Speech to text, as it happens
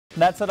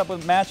That set up a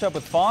matchup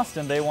with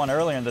Fosston. They won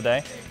earlier in the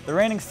day. The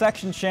reigning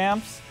section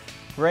champs,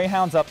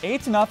 Greyhounds up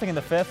 8-0 in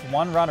the fifth,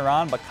 one runner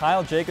on, but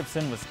Kyle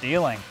Jacobson was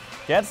dealing.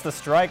 Gets the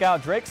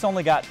strikeout. Drake's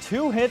only got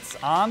 2 hits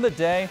on the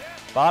day.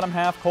 Bottom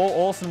half, Cole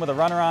Olson with a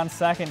runner on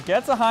second.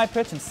 Gets a high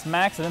pitch and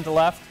smacks it into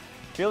left.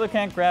 Fielder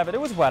can't grab it. It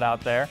was wet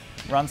out there.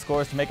 Run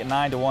scores to make it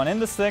 9-1. In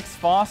the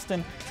sixth,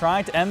 Fosston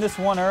trying to end this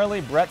one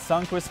early. Brett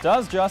Sundquist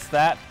does just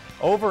that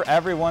over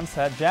everyone's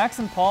head.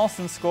 Jackson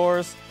Paulson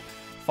scores.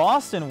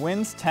 Fosston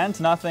wins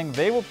 10-0.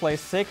 They will play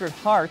Sacred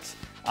Heart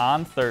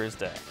on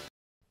Thursday.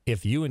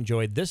 If you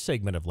enjoyed this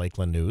segment of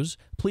Lakeland News,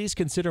 please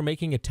consider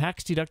making a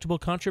tax-deductible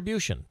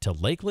contribution to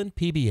Lakeland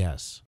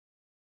PBS.